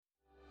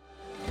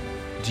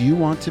Do you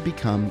want to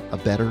become a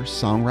better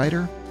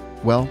songwriter?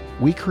 Well,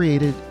 we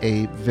created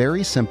a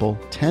very simple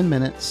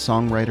 10-minute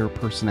songwriter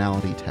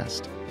personality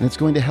test. And it's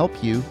going to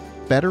help you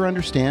better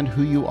understand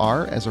who you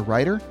are as a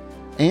writer,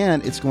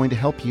 and it's going to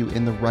help you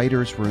in the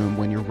writer's room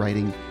when you're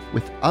writing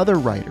with other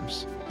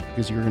writers,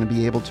 because you're going to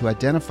be able to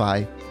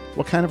identify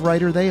what kind of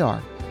writer they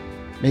are.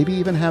 Maybe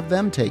even have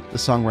them take the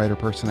songwriter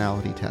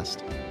personality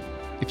test.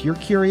 If you're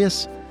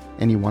curious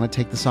and you want to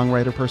take the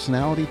songwriter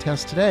personality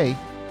test today,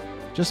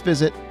 just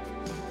visit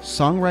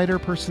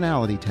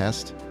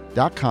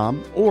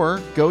songwriterpersonalitytest.com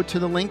or go to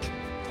the link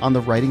on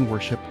the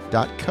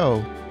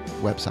writingworship.co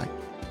website.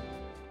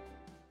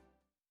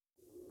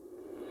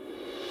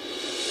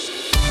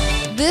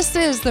 This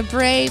is the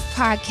Brave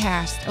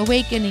Podcast,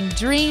 awakening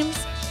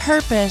dreams,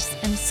 purpose,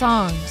 and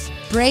songs.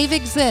 Brave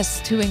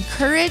exists to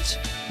encourage,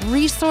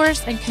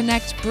 resource, and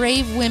connect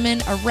brave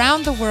women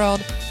around the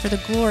world for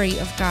the glory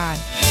of God.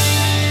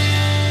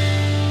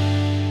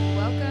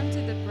 Welcome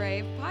to the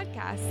Brave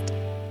Podcast.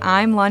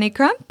 I'm Lonnie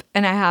Crump,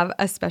 and I have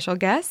a special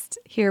guest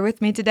here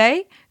with me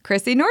today,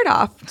 Chrissy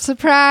Nordhoff.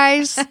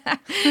 Surprise!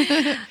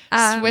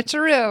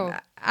 Switcheroo.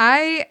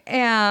 I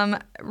am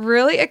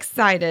really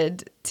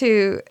excited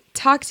to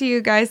talk to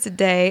you guys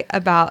today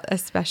about a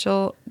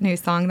special new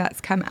song that's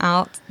come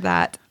out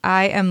that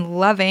I am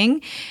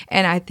loving,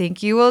 and I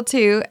think you will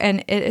too,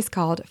 and it is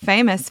called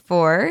Famous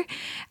For,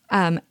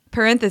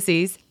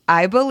 parentheses,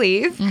 I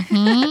believe.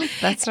 Mm-hmm,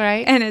 that's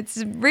right. And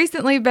it's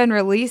recently been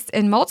released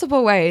in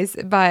multiple ways,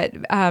 but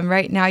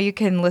right now you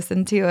can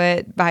listen to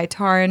it by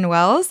Taryn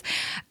Wells,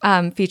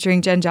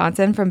 featuring Jen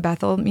Johnson from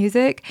Bethel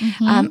Music.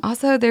 Mm-hmm.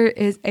 Also, there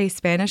is a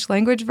Spanish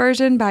language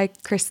version by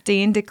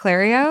Christine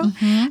DeClario.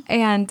 Mm-hmm.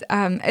 And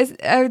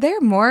are there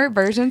more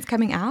versions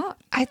coming out?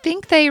 I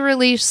think they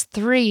released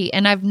 3,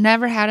 and I've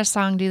never had a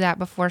song do that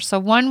before. So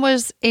one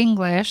was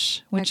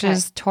English, which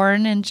is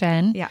Torrin and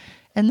Jen. Yeah.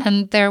 And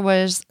then there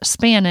was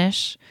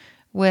Spanish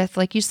with,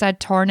 like you said,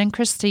 Torrin and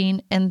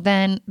Christine. And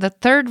then the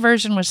third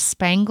version was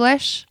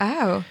Spanglish.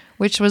 Oh.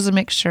 Which was a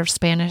mixture of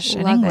Spanish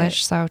and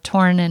English. So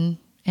Torrin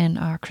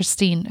and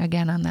Christine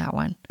again on that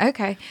one.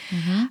 Okay.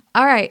 Mm-hmm.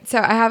 All right. So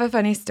I have a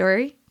funny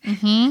story.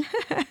 Mm-hmm.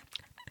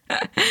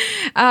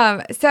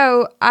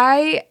 So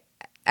I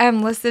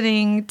am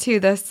listening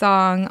to this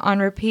song on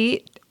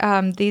repeat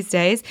these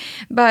days,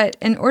 but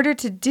in order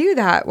to do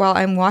that while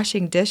I'm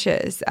washing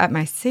dishes at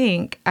my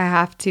sink, I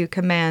have to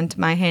command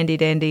my handy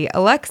dandy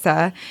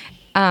Alexa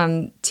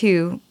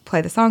to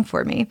play the song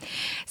for me.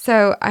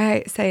 So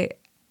I say,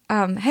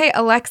 hey,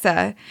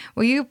 Alexa,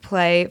 will you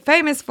play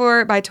Famous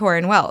For by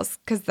Taryn Wells?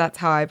 Because that's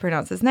how I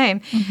pronounce his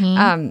name.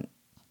 Mm-hmm.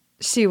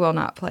 She will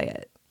not play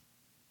it.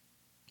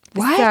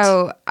 What?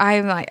 So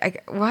I'm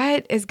like,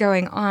 what is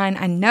going on?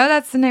 I know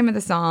that's the name of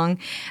the song.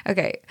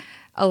 Okay,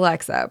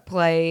 Alexa,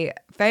 play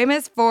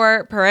Famous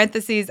For,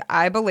 parentheses,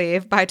 I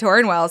Believe, by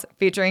Taryn Wells,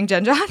 featuring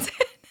Jen Johnson.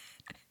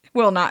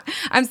 Will not.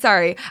 I'm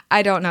sorry.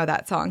 I don't know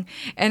that song.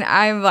 And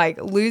I'm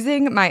like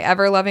losing my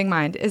ever-loving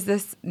mind. Is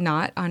this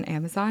not on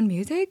Amazon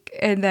Music?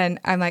 And then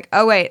I'm like,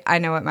 oh, wait, I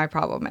know what my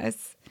problem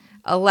is.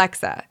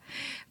 Alexa,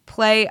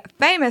 play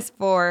Famous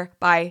For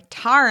by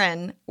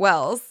Taryn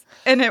Wells,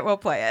 and it will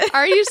play it.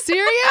 Are you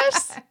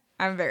serious?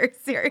 I'm very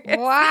serious.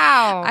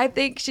 Wow. I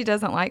think she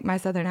doesn't like my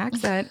Southern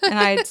accent, and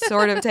I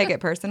sort of take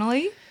it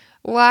personally.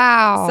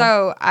 Wow.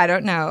 So I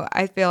don't know.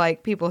 I feel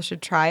like people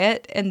should try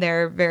it in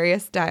their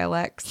various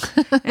dialects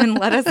and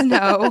let us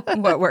know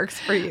what works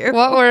for you.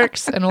 What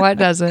works and what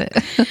doesn't.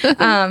 But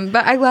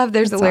I love,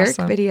 there's That's a lyric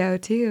awesome. video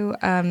too.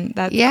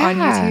 That's on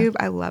YouTube.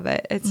 I love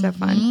it. It's so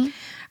fun.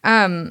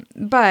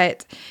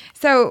 But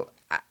so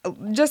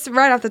just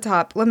right off the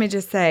top, let me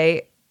just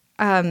say,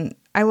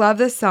 I love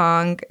this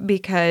song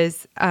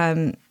because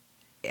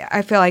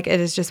I feel like it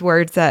is just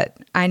words that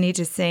I need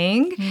to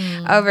sing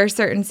over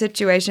certain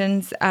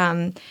situations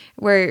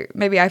where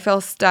maybe I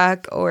feel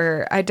stuck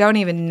or I don't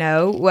even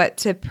know what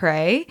to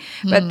pray.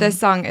 But this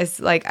song is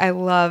like, I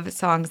love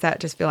songs that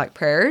just feel like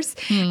prayers.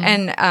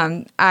 And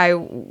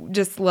I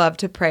just love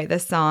to pray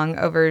this song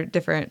over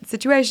different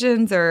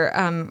situations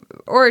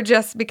or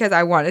just because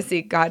I want to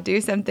see God do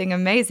something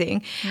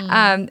amazing.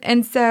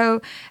 And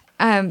so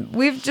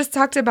we've just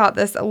talked about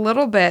this a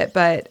little bit,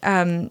 but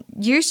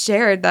you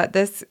shared that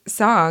this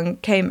song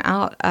came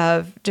out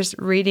of just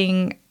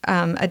reading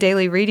a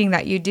daily reading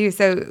that you do.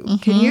 So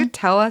can you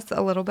tell us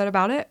a little bit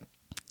about it?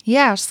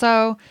 Yeah.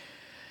 So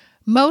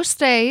most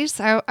days,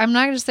 I'm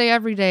not going to say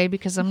every day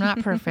because I'm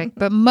not perfect,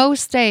 but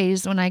most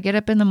days when I get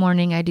up in the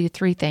morning, I do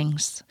 3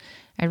 things.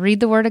 I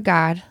read the Word of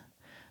God,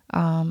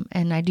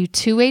 and I do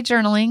 2-way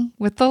journaling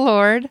with the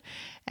Lord.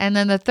 And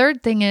then the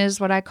third thing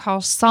is what I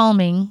call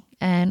psalming.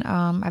 And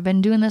I've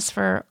been doing this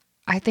for,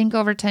 I think,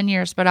 over 10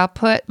 years, but I'll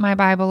put my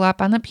Bible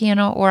up on the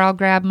piano or I'll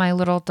grab my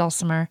little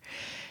dulcimer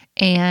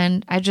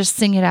and I just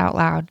sing it out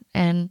loud.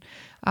 And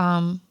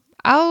sometimes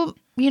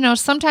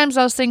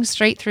I'll sing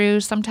straight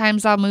through.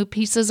 Sometimes I'll move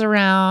pieces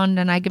around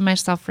and I give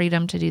myself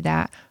freedom to do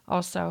that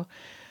also.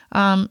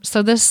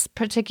 So this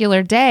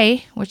particular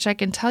day, which I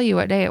can tell you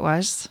what day it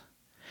was,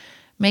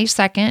 May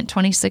 2nd,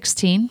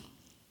 2016,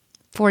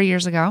 4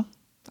 years ago.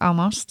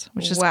 almost,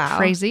 which is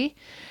crazy.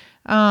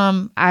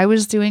 I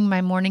was doing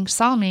my morning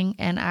psalming,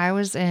 and I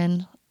was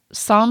in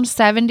Psalm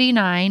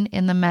 79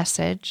 in the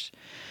Message.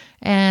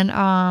 And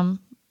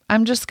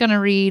I'm just going to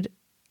read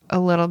a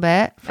little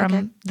bit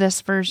from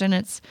this version.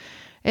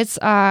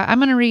 I'm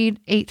going to read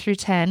 8 through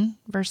 10,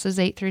 verses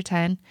 8 through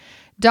 10.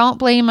 Don't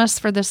blame us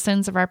for the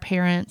sins of our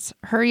parents.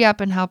 Hurry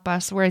up and help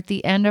us. We're at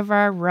the end of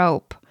our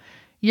rope.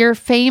 You're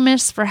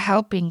famous for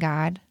helping,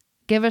 God.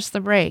 Give us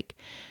the break.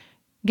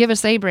 Give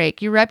us a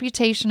break. Your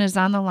reputation is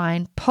on the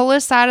line. Pull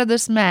us out of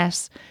this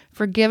mess.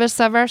 Forgive us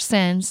of our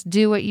sins.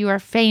 Do what you are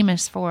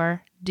famous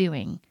for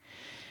doing.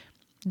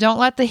 Don't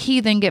let the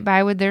heathen get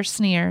by with their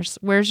sneers.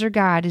 Where's your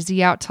God? Is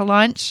he out to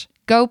lunch?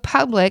 Go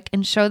public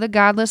and show the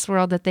godless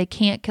world that they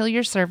can't kill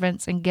your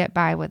servants and get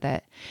by with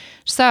it.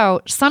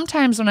 So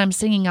sometimes when I'm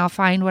singing, I'll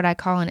find what I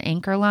call an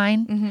anchor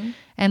line. Mm-hmm.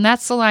 And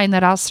that's the line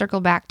that I'll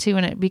circle back to,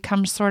 and it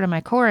becomes sort of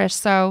my chorus.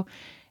 So,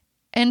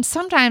 and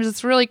sometimes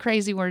it's really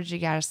crazy words you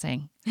got to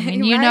sing. I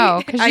mean, you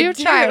know, because you've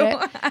tried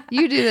it.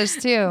 You do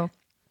this too.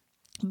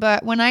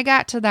 But when I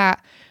got to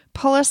that,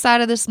 pull us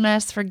out of this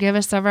mess, forgive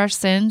us of our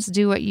sins,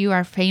 do what you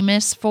are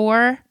famous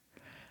for.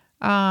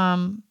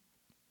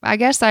 I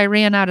guess I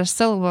ran out of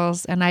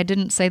syllables and I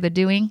didn't say the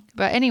doing.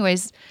 But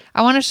anyways,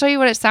 I want to show you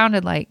what it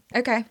sounded like.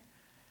 Okay.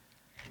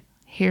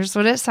 Here's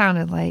what it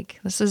sounded like.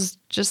 This is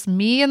just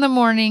me in the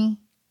morning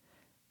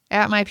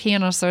at my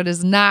piano, so it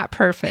is not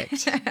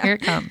perfect. Here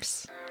it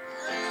comes.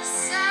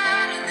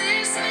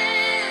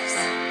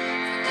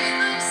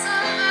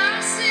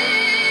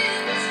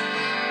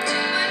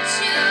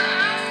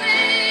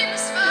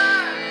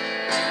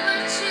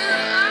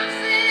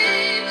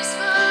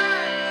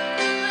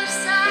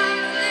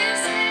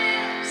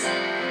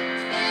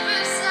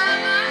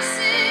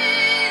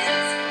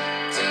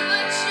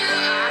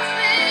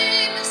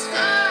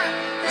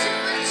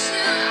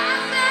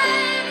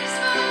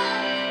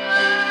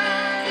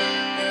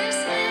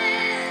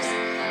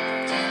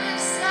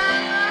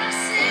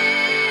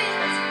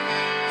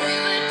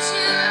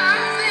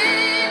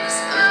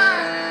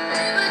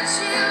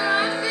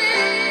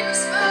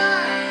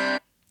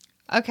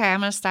 Okay, I'm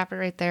going to stop it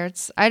right there.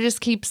 I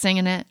just keep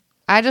singing it.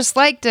 I just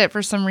liked it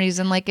for some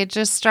reason. Like, it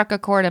just struck a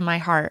chord in my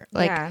heart.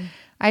 Like,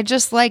 I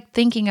just like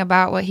thinking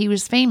about what he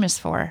was famous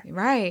for.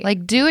 Right.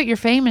 Like, do what you're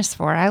famous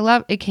for. I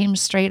love it. Came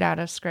straight out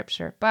of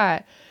scripture.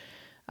 But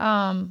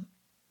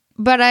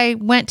I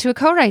went to a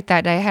co-write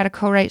that day. I had a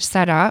co-write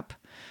set up.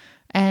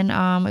 And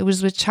it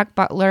was with Chuck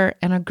Butler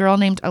and a girl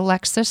named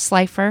Alexis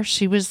Slifer.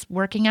 She was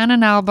working on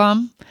an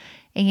album.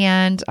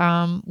 And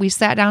we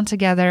sat down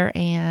together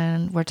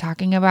and we're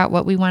talking about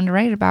what we wanted to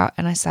write about.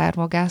 And I said,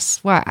 well,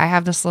 guess what? I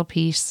have this little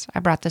piece. I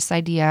brought this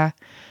idea.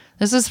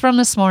 This is from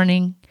this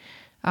morning.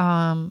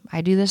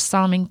 I do this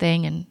psalming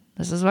thing, and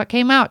this is what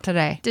came out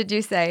today. Did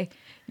you say,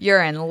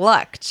 you're in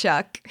luck,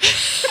 Chuck?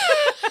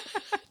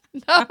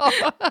 No.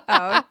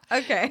 Oh,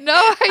 okay. No,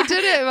 I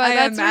didn't, but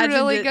that's a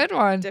really good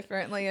one.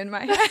 Differently in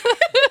my head.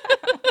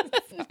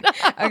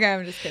 Okay,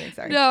 I'm just kidding.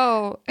 Sorry.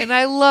 No, and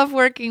I love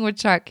working with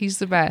Chuck. He's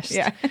the best.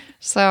 Yeah.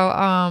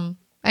 So,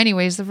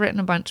 anyways, I've written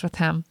a bunch with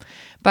him,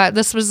 but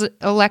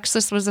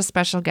Alexis was a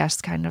special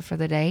guest kind of for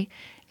the day.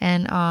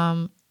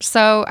 And,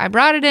 so I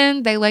brought it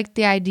in, they liked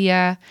the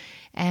idea,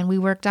 and we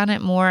worked on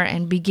it more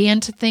and began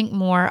to think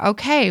more,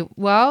 okay,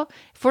 well,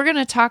 if we're going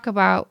to talk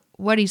about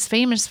what he's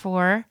famous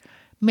for,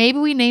 maybe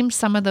we name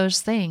some of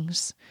those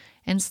things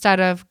instead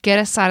of get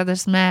us out of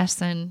this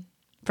mess and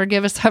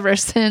forgive us of our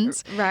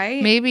sins.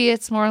 Right. Maybe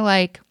it's more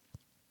like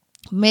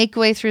make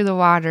way through the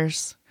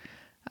waters.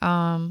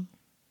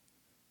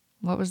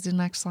 What was the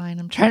next line?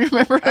 I'm trying to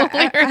remember the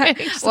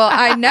lyrics. Well,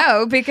 I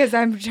know because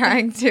I'm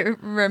trying to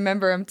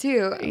remember them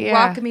too.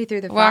 Yeah. Walk me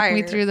through the fire. Walk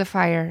me through the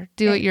fire.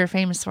 Do what you're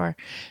famous for.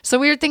 So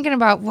we were thinking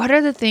about what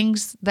are the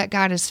things that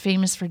God is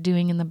famous for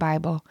doing in the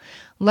Bible.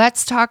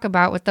 Let's talk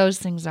about what those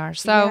things are.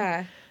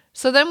 So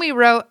then we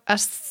wrote a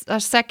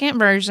second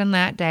version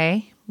that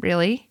day,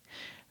 really,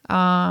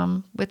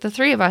 with the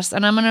three of us.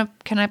 And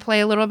can I play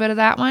a little bit of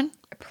that one?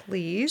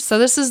 Please. So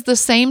this is the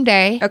same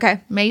day.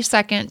 Okay. May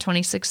 2nd,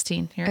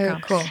 2016. Here it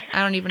comes. Cool.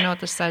 I don't even know what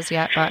this says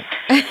yet, but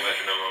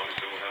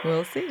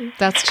we'll see.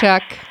 That's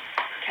Chuck.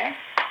 Okay.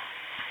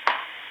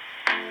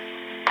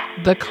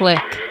 The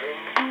Click.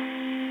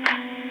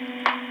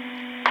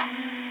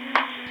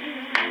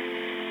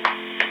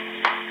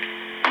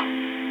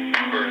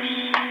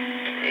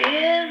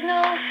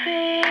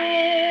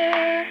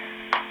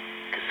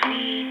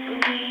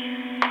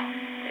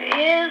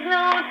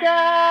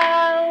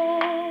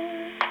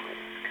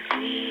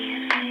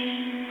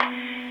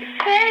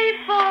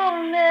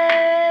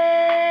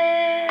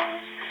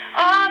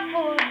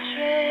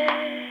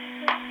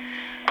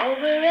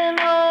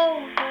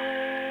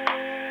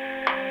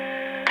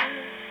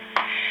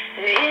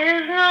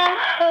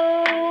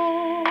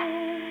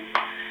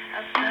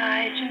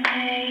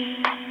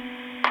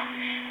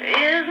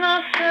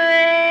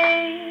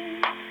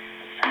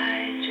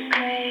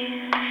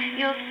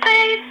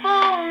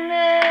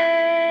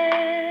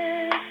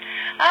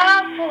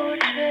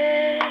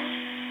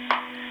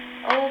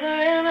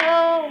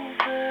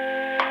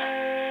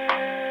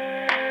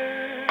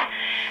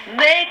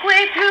 Make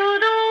way through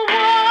the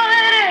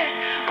waters,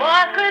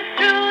 walk us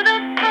through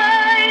the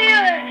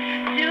fire.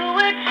 Do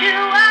what you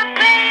are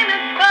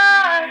famous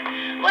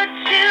for, what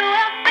you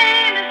are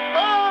famous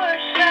for.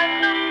 Shut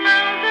the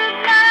mouths of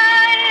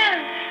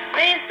lions,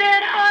 raise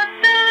dead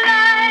hearts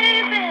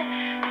alive, and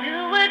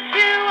do what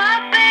you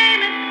are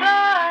famous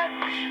for,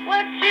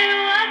 what you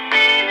are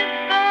famous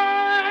for.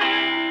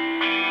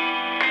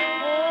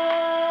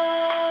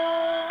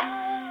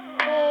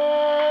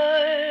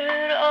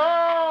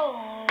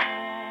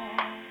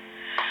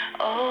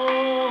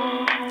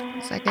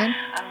 Is that good?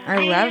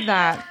 I love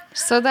that.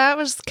 So that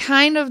was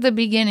kind of the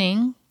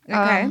beginning.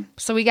 Okay.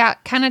 So we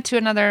got kind of to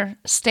another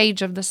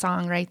stage of the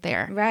song right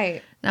there.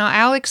 Right.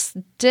 Now, Alexis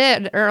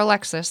did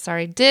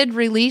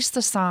release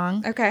the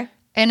song. Okay.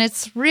 And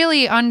it's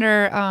really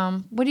under,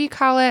 what do you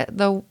call it?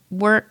 The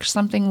work.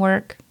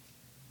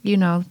 You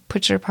know,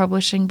 put your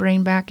publishing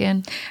brain back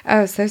in.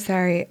 Oh, so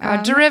sorry.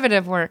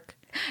 Derivative work.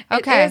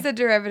 Okay. It is a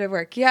derivative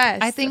work. Yes.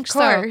 I think of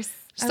course.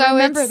 So. I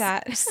remember it's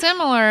that.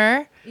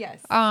 Similar. Yes.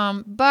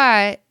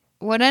 But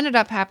what ended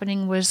up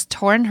happening was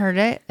Torrin heard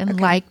it and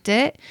liked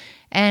it.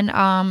 And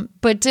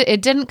but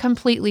it didn't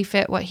completely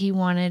fit what he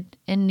wanted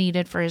and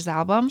needed for his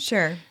album.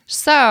 Sure.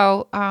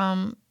 So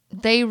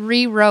they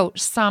rewrote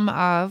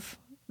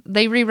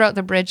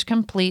the bridge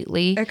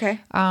completely. Okay.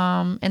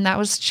 And that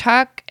was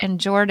Chuck and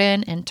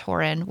Jordan and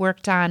Torrin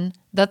worked on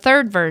the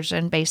third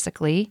version,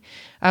 basically,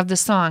 of the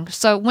song.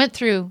 So it went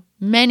through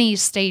many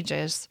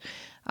stages,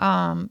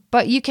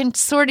 but you can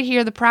sort of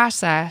hear the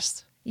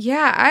process.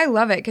 Yeah, I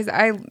love it because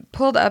I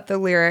pulled up the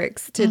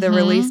lyrics to the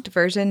released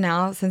version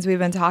now since we've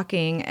been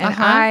talking, and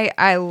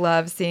I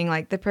love seeing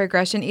like the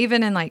progression,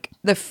 even in like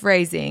the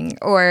phrasing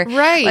or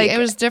right. Like, it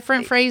was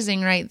different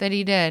phrasing, right, that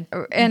he did,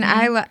 and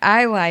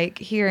I like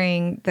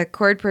hearing the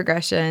chord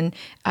progression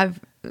of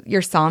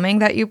your psalming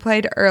that you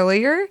played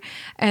earlier,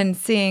 and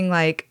seeing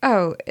like,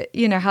 oh,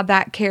 you know how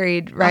that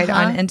carried right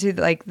on into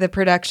like the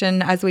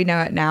production as we know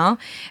it now.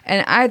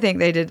 And I think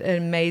they did an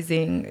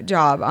amazing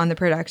job on the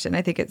production.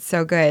 I think it's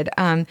so good.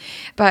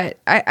 But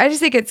I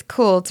just think it's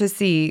cool to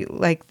see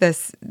like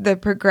the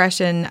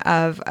progression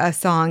of a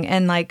song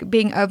and like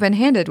being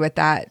open-handed with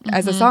that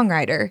as a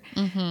songwriter.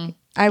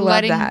 I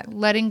love that.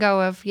 Letting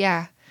go of,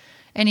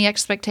 any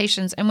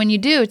expectations. And when you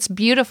do, it's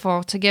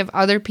beautiful to give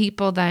other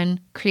people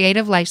then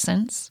creative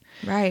license.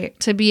 Right.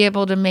 To be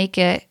able to make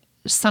it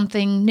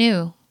something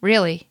new,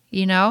 really,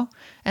 you know?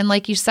 And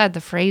like you said, the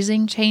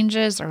phrasing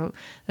changes, or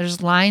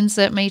there's lines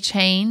that may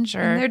change,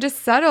 or and they're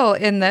just subtle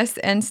in this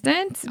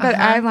instance. But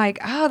I'm like,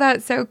 oh,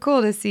 that's so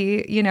cool to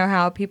see, you know,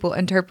 how people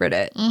interpret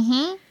it.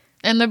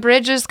 And the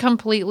bridge is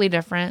completely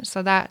different,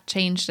 so that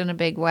changed in a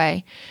big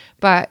way.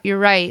 But you're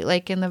right,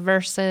 like in the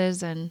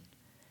verses and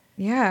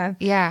yeah,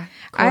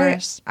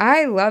 chorus.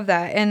 I love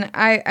that, and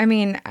I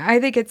mean, I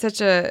think it's such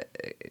a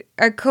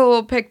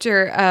cool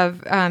picture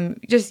of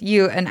just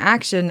you in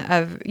action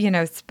of, you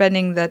know,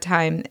 spending the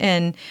time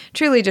and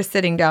truly just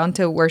sitting down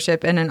to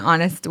worship in an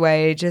honest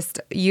way, just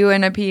you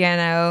and a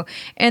piano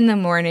in the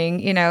morning.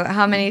 You know,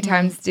 how many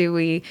times do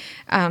we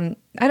I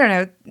don't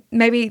know,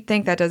 maybe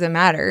think that doesn't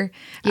matter.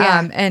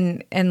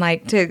 And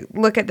like to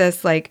look at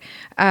this like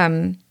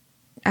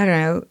I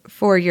don't know,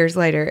 4 years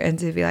later, and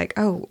to be like,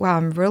 oh, wow,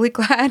 I'm really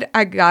glad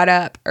I got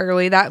up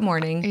early that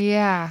morning.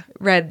 Yeah.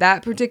 Read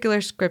that particular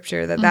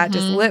scripture that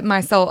just lit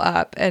my soul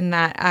up, and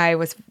that I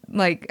was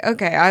like,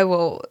 okay, I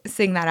will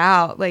sing that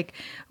out. Like,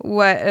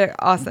 what an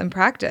awesome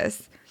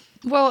practice.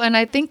 Well, and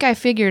I think I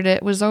figured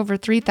it was over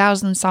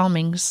 3,000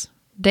 psalmings,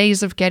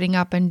 days of getting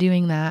up and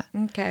doing that.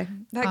 Okay.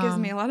 That gives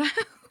me a lot of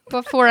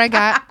before I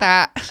got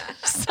that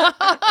song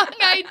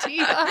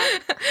idea.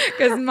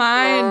 Because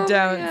mine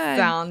don't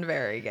sound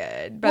very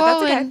good. But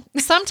that's okay. And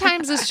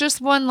sometimes it's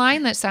just one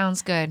line that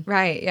sounds good.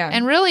 Right, yeah.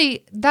 And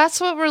really,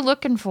 that's what we're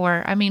looking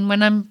for. I mean,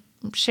 when I'm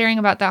sharing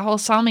about that whole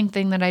psalming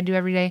thing that I do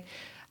every day,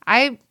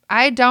 I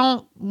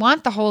don't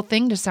want the whole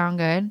thing to sound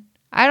good.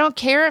 I don't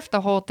care if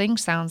the whole thing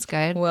sounds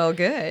good. Well,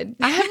 good.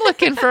 I'm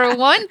looking for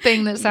one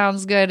thing that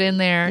sounds good in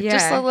there. Yeah.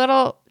 Just a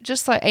little,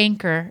 just like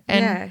anchor.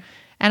 And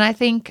I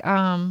think...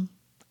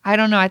 I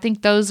don't know. I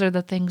think those are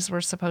the things we're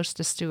supposed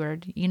to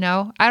steward, you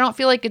know? I don't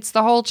feel like it's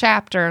the whole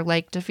chapter,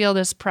 like to feel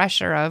this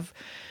pressure of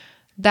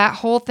that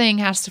whole thing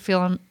has to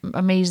feel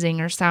amazing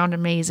or sound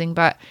amazing.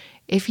 But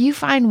if you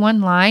find one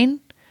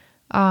line,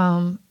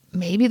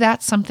 maybe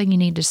that's something you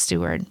need to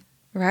steward.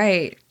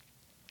 Right.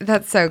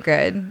 That's so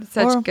good.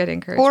 Such good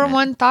encouragement. Or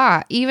one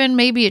thought. Even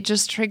maybe it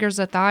just triggers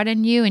a thought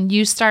in you and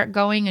you start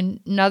going in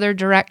another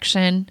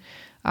direction.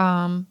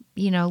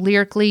 You know,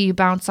 lyrically, you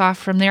bounce off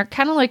from there,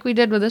 kind of like we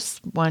did with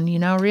this one, you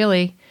know,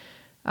 really,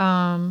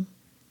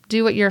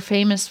 do what you're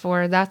famous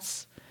for.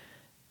 That's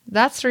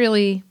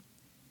really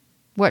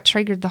what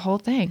triggered the whole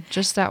thing,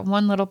 just that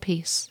one little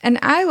piece. And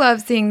I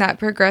love seeing that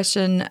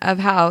progression of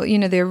how, you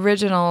know, the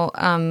original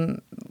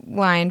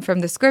line from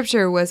the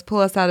scripture was pull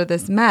us out of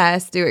this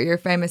mess, do what you're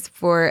famous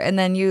for. And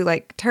then you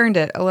like turned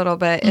it a little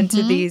bit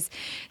into these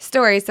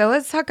stories. So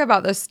let's talk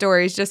about those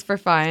stories just for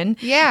fun.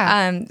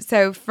 Yeah.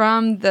 So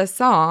from the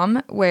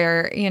Psalm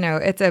where, you know,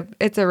 it's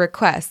a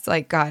request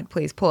like, God,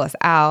 please pull us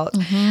out.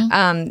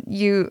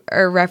 You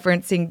are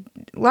referencing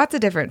lots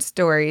of different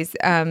stories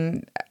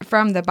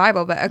from the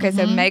Bible. But okay,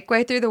 so make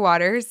way through the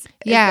waters.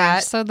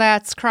 So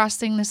that's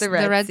crossing the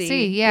Red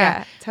Sea.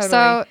 Yeah, totally.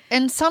 So,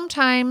 and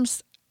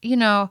sometimes, you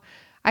know,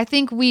 I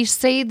think we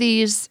say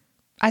these,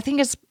 I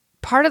think it's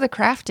part of the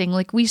crafting.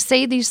 Like we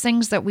say these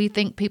things that we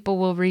think people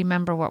will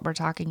remember what we're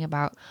talking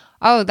about.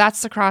 Oh,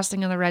 that's the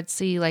crossing of the Red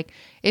Sea. Like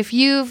if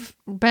you've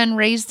been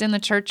raised in the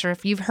church or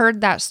if you've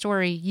heard that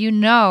story, you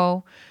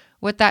know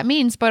what that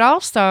means. But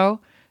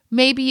also,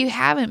 maybe you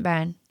haven't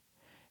been.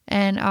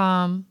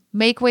 And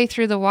make way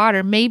through the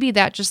water. Maybe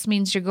that just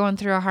means you're going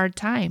through a hard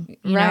time,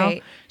 you know?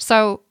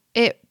 So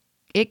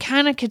it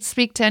kind of could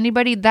speak to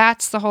anybody.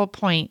 That's the whole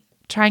point,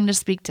 trying to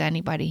speak to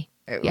anybody.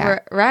 Yeah.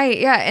 Right.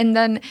 Yeah. And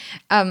then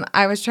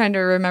I was trying to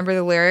remember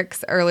the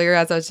lyrics earlier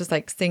as I was just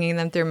like singing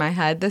them through my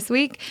head this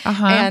week.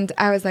 And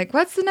I was like,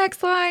 what's the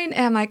next line?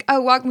 And I'm like,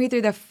 oh, walk me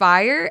through the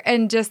fire.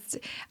 And just,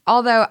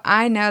 although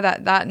I know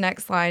that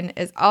next line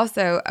is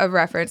also a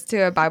reference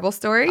to a Bible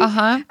story,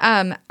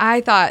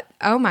 I thought,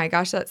 oh my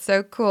gosh, that's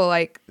so cool.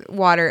 Like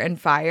water and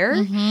fire.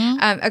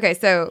 Okay.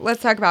 So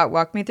let's talk about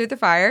walk me through the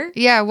fire.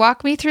 Yeah.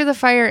 Walk me through the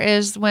fire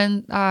is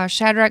when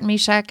Shadrach,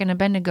 Meshach, and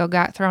Abednego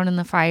got thrown in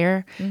the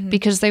fire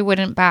because they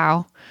wouldn't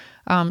bow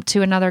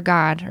to another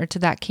god or to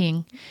that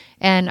king.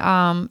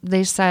 And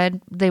they said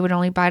they would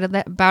only bow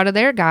to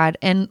their God.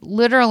 And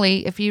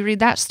literally, if you read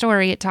that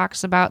story, it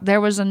talks about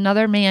there was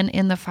another man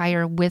in the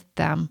fire with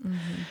them.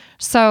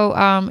 So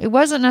it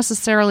wasn't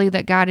necessarily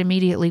that God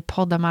immediately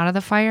pulled them out of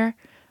the fire,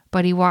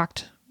 but he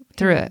walked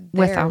through it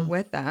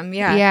with them.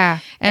 Yeah. Yeah.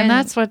 And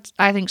that's what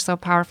I think so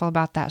powerful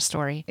about that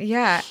story.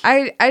 Yeah.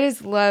 I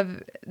just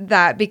love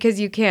that because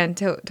you can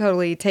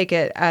totally take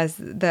it as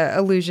the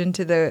allusion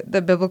to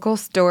the biblical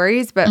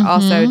stories, but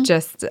also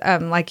just,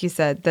 like you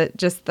said,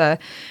 just the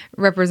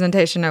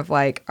representation of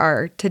like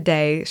our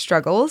today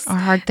struggles. Our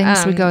hard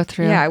things we go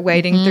through. Yeah.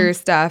 Wading through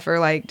stuff or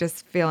like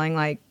just feeling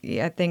like,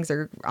 things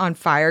are on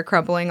fire,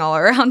 crumbling all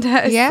around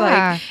us. Yeah.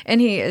 Like, and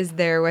he is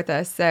there with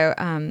us. So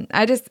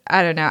I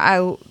don't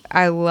know.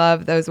 I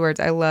love those words.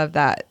 I love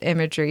that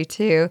imagery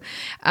too.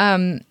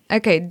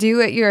 Okay, do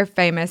what you're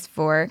famous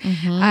for.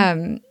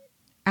 I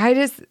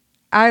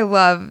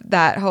love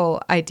that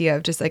whole idea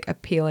of just like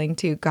appealing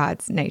to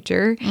God's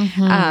nature,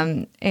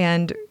 and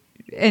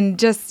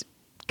just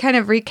kind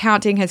of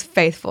recounting his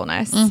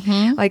faithfulness.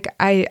 Like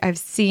I've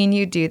seen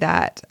you do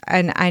that,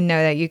 and I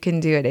know that you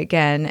can do it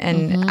again.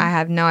 And I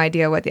have no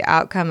idea what the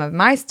outcome of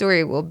my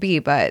story will be,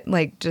 but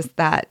like just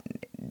that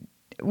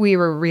we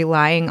were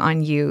relying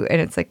on you, and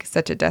it's like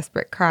such a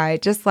desperate cry,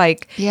 just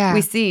like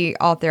we see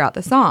all throughout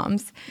the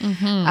Psalms.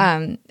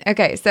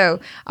 Okay, so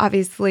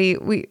obviously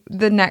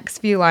the next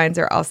few lines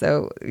are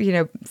also,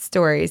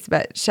 stories,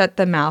 but shut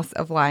the mouths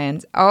of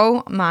lions.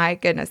 Oh my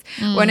goodness.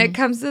 When it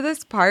comes to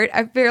this part,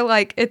 I feel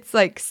like it's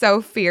like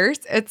so fierce.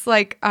 It's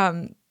like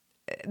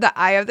the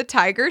Eye of the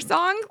Tiger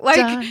song. Like,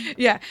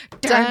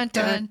 dun,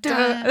 dun,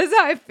 dun. That's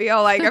how I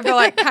feel. Like, I feel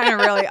like kind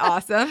of really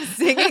awesome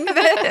singing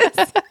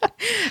this.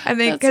 I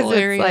think because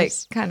it's like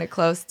kind of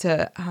close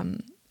to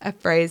a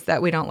phrase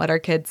that we don't let our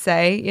kids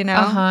say,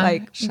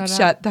 like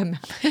shut the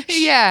mouth.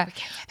 Yeah.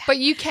 But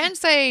you can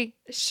say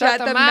shut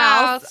the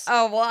mouths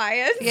of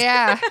lions.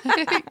 Yeah.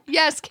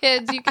 Yes,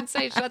 kids, you can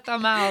say shut the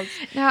mouths.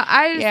 Now,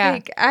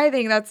 I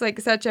think that's like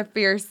such a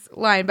fierce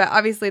line, but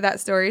obviously that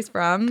story's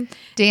from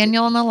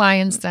Daniel in the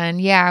lion's den.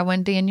 Yeah,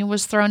 when Daniel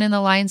was thrown in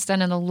the lion's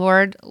den and the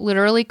Lord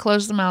literally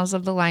closed the mouths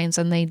of the lions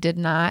and they did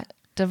not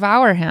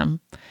devour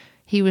him.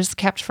 He was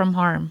kept from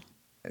harm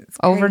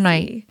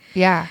overnight.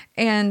 Yeah.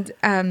 And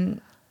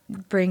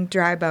bring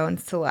dry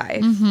bones to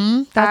life.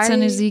 That's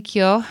in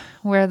Ezekiel,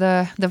 where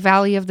the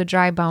valley of the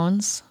dry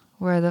bones,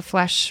 where the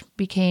flesh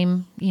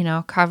became,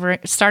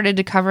 started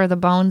to cover the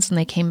bones and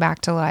they came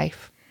back to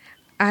life.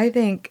 I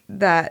think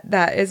that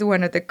is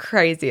one of the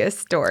craziest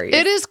stories.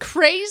 It is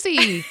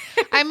crazy.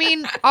 I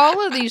mean,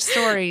 all of these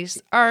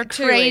stories are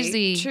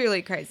crazy.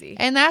 Truly crazy.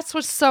 And that's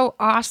what's so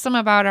awesome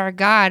about our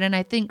God. And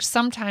I think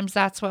sometimes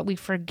that's what we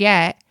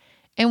forget.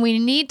 And we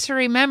need to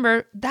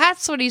remember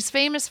that's what he's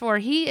famous for.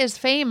 He is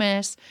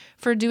famous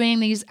for doing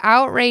these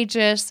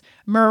outrageous,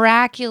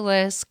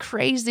 miraculous,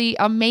 crazy,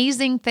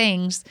 amazing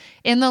things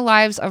in the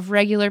lives of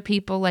regular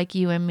people like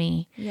you and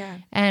me. Yeah.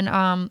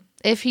 And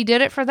if he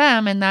did it for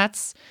them, and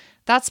that's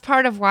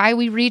part of why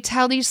we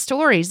retell these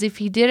stories. If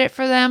he did it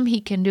for them, he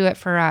can do it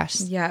for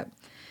us. Yeah.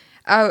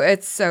 Oh,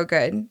 it's so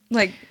good.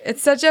 Like,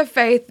 it's such a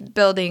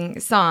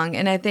faith-building song,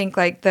 and I think,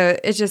 like,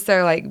 it's just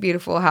so, like,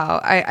 beautiful how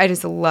I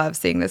just love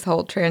seeing this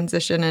whole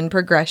transition and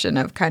progression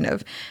of kind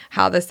of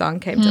how the song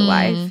came to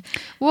life.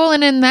 Well,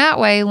 and in that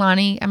way,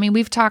 Lonnie, I mean,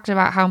 we've talked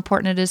about how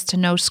important it is to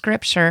know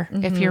Scripture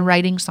if you're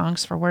writing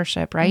songs for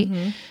worship, right?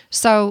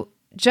 So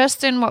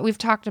just in what we've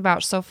talked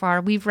about so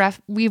far, we've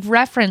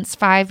referenced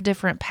 5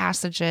 different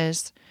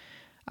passages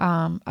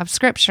of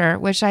Scripture,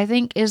 which I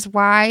think is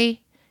why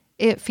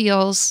it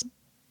feels,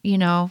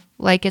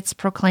 like it's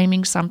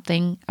proclaiming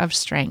something of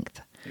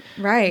strength.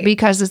 Right.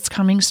 Because it's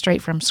coming straight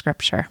from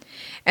Scripture.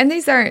 And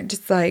these aren't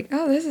just like,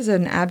 oh, this is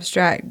an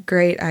abstract,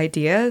 great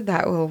idea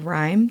that will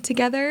rhyme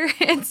together.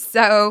 It's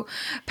so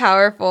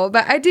powerful.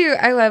 But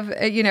I love,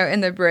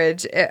 in the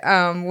bridge,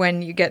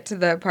 when you get to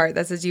the part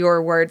that says,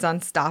 your words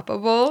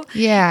unstoppable.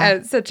 Yeah.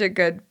 It's such a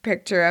good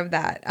picture of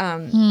that.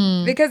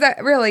 Because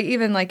really,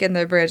 even like in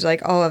the bridge,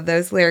 like all of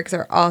those lyrics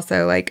are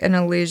also like an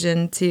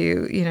allusion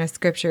to,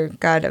 Scripture,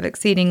 God of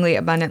exceedingly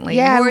abundantly,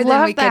 more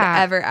than we could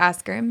ever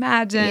ask or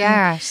imagine.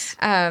 Yes.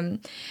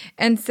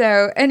 And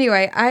so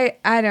anyway,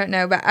 I don't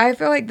know, but I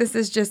feel like this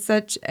is just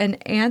such an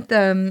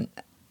anthem,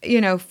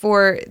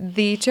 for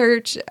the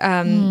church,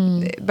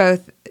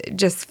 both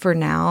just for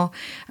now,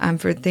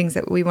 for things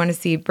that we want to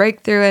see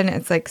breakthrough in.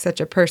 It's like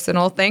such a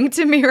personal thing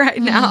to me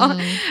right now.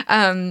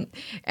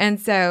 And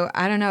so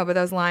I don't know, but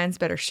those lions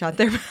better shut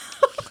their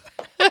mouth.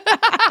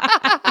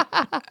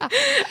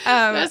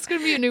 That's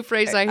going to be a new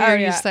phrase I hear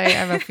you say, I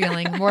have a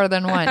feeling, more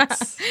than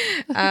once.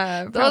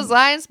 Those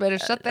lions better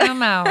shut their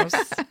mouths.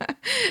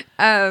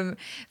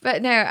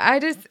 But no,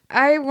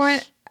 I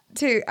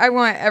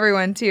want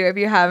everyone to, if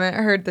you haven't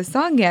heard the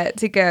song yet,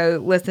 to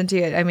go listen to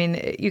it. I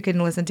mean, you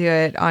can listen to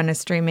it on a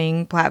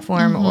streaming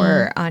platform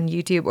or on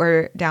YouTube,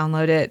 or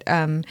download it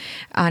on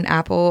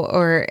Apple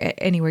or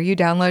anywhere you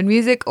download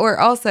music, or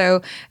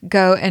also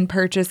go and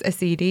purchase a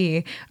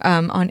CD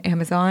on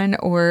Amazon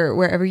or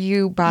wherever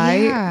you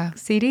buy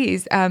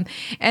CDs.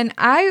 And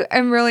I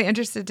am really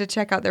interested to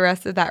check out the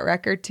rest of that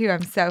record too.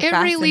 I'm so fascinated.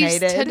 It released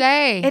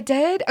today. It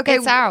did? Okay.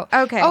 It's out.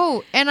 Okay.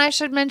 Oh, and I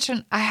should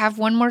mention, I have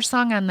one more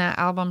song on that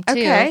album too.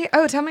 Okay.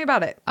 Oh, tell me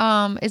about it.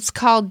 It's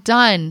called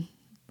Done.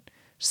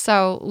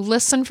 So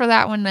listen for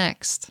that one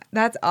next.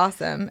 That's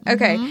awesome.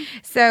 Okay.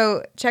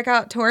 So check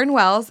out Tauren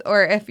Wells,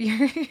 or if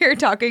you're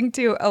talking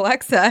to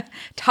Alexa,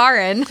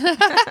 Tauren.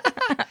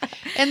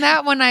 And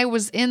that one, I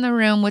was in the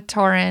room with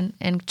Tauren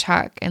and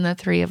Chuck, and the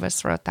three of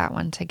us wrote that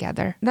one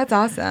together. That's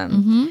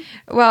awesome.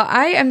 Well,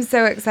 I am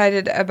so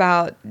excited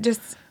about just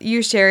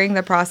you sharing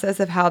the process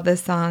of how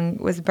this song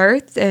was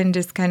birthed and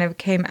just kind of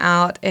came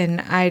out.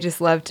 And I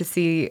just love to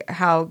see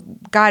how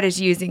God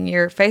is using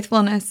your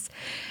faithfulness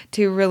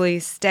to really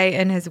stay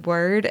in His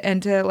Word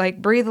and to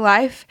like breathe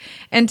life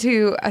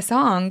into a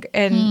song.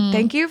 And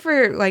thank you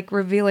for like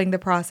revealing the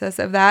process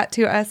of that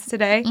to us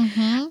today.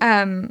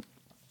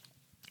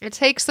 It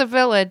takes a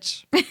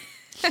village.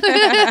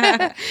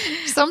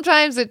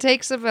 Sometimes it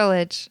takes a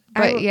village.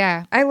 But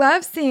yeah. I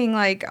love seeing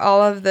like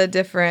all of the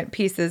different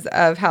pieces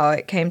of how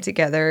it came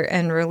together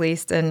and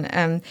released.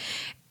 And,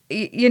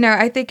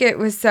 I think it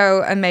was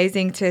so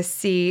amazing to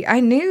see. I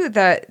knew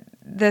that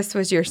this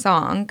was your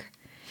song.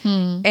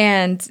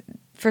 And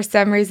for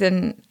some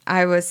reason,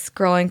 I was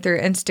scrolling through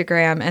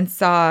Instagram and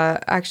saw,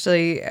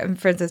 actually, I'm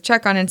friends with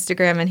Chuck on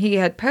Instagram, and he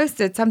had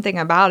posted something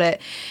about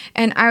it.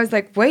 And I was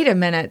like, wait a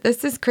minute,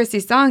 this is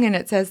Chrissy's song, and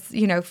it says,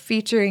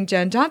 featuring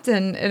Jen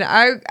Johnson. And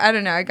I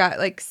don't know, I got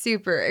like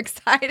super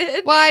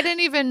excited. Well, I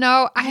didn't even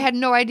know. I had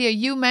no idea.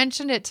 You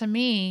mentioned it to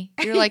me.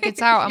 You're like,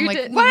 it's out. I'm like,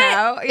 what?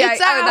 Know? Yeah,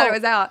 it's out. I thought it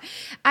was out.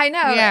 I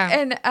know.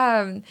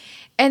 Yeah.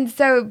 And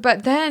so,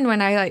 but then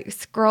when I like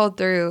scrolled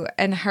through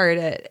and heard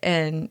it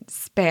in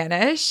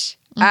Spanish,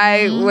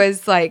 I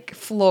was like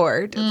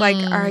floored. Like,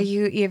 are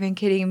you even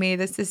kidding me?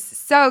 This is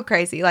so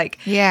crazy. Like,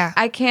 yeah,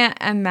 I can't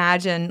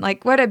imagine.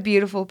 Like, what a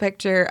beautiful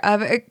picture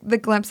of the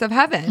glimpse of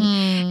heaven.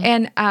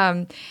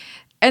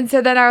 And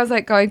so then I was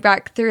like going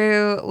back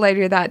through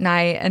later that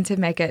night, and to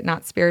make it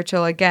not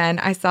spiritual again,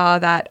 I saw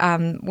that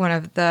one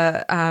of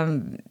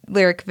the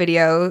lyric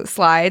video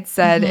slides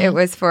said it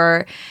was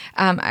for,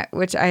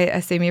 which I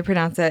assume you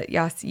pronounce it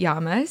Las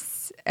Llamas.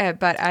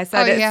 But I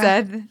said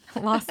said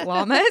Las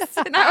Llamas.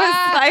 And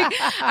I was like,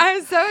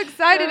 I'm so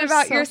excited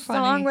about so your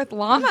song with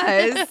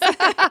llamas.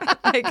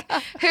 Like,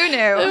 who knew?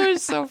 It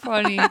was so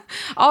funny.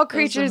 All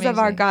creatures of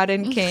our God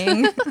and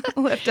King,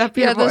 lift up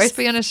your voice. Yeah, the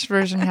Spanish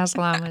version has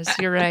llamas.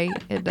 You're right.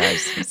 It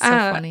does. It's so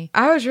funny.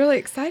 I was really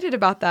excited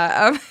about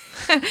that.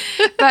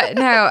 But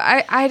no,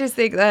 I just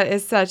think that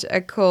is such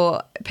a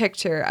cool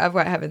picture of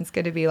what heaven's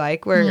going to be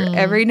like, where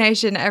every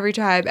nation, every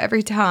tribe,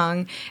 every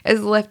tongue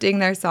is lifting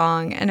their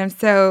song. And I'm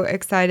so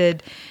excited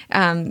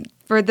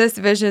for this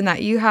vision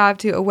that you have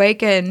to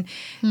awaken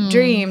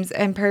dreams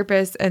and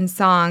purpose and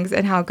songs,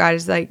 and how God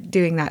is like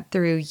doing that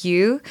through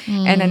you.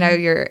 And I know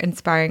you're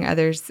inspiring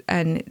others,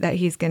 and that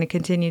He's going to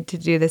continue to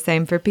do the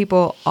same for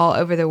people all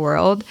over the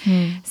world.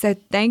 So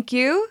thank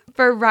you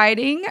for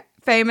writing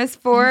Famous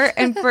For,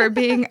 and for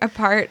being a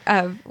part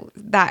of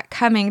that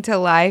coming to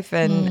life,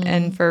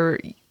 and for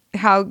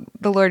how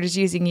the Lord is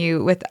using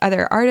you with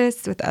other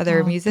artists, with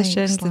other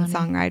musicians and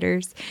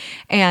songwriters.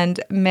 And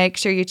make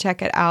sure you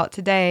check it out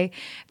today,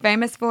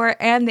 Famous For,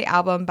 and the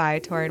album by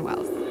Tauren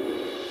Wells.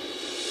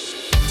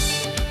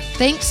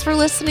 Thanks for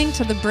listening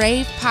to the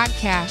Brave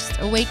Podcast,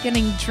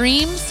 awakening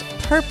dreams,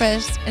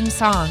 purpose, and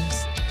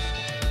songs.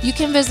 You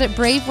can visit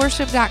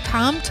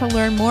braveworship.com to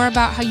learn more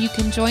about how you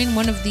can join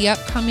one of the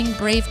upcoming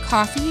Brave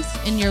Coffees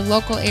in your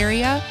local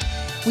area,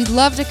 We'd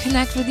love to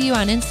connect with you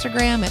on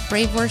Instagram at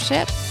Brave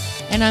Worship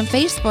and on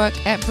Facebook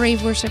at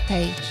Brave Worship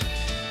page.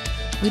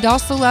 We'd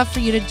also love for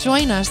you to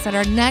join us at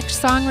our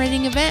next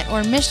songwriting event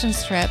or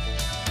missions trip.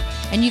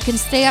 And you can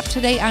stay up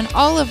to date on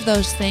all of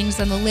those things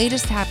and the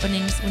latest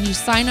happenings when you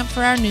sign up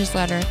for our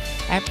newsletter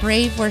at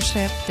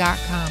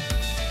braveworship.com.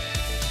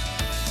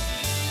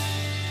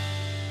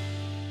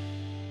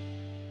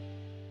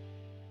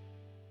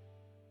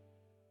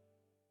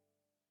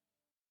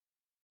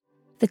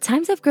 The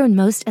times I've grown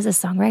most as a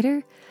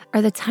songwriter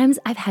are the times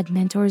I've had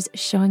mentors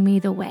showing me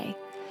the way.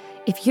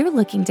 If you're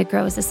looking to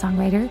grow as a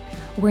songwriter,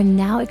 we're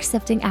now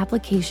accepting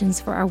applications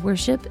for our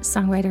Worship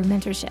Songwriter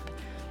Mentorship.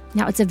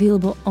 Now, it's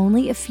available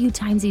only a few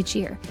times each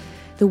year.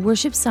 The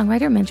Worship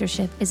Songwriter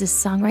Mentorship is a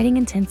songwriting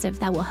intensive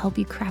that will help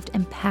you craft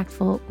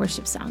impactful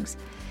worship songs.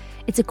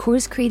 It's a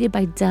course created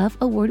by Dove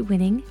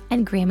Award-winning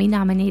and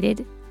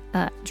Grammy-nominated,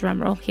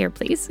 drumroll here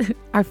please,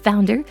 our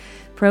founder,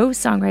 pro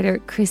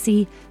songwriter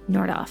Chrissy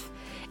Nordoff.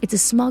 It's a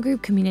small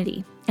group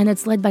community, and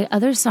it's led by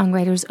other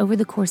songwriters over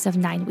the course of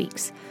 9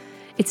 weeks.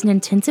 It's an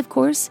intensive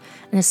course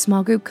and a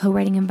small group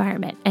co-writing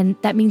environment, and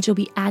that means you'll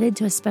be added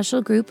to a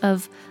special group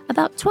of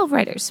about 12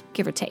 writers,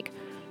 give or take.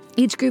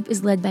 Each group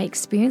is led by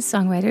experienced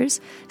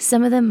songwriters,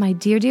 some of them my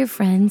dear, dear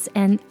friends,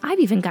 and I've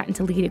even gotten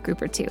to lead a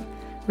group or two.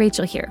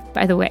 Rachel here,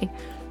 by the way.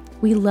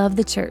 We love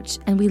the church,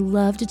 and we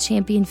love to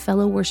champion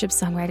fellow worship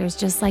songwriters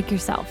just like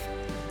yourself.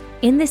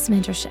 In this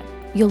mentorship,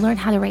 you'll learn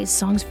how to write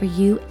songs for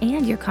you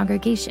and your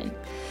congregation.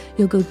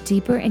 You'll go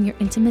deeper in your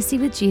intimacy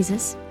with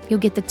Jesus. You'll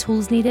get the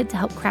tools needed to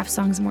help craft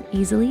songs more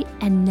easily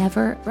and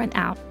never run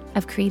out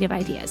of creative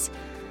ideas.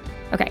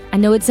 Okay, I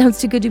know it sounds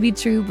too good to be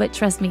true, but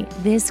trust me,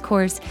 this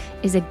course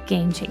is a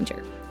game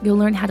changer. You'll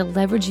learn how to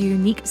leverage your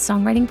unique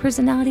songwriting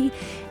personality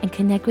and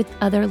connect with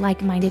other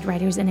like-minded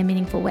writers in a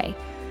meaningful way.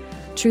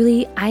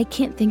 Truly, I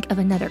can't think of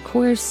another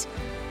course,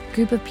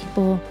 group of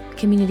people,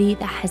 community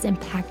that has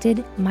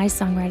impacted my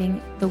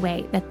songwriting the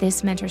way that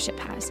this mentorship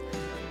has.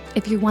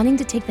 If you're wanting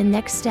to take the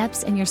next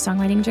steps in your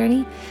songwriting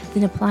journey,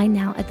 then apply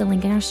now at the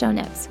link in our show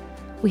notes.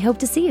 We hope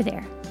to see you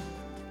there.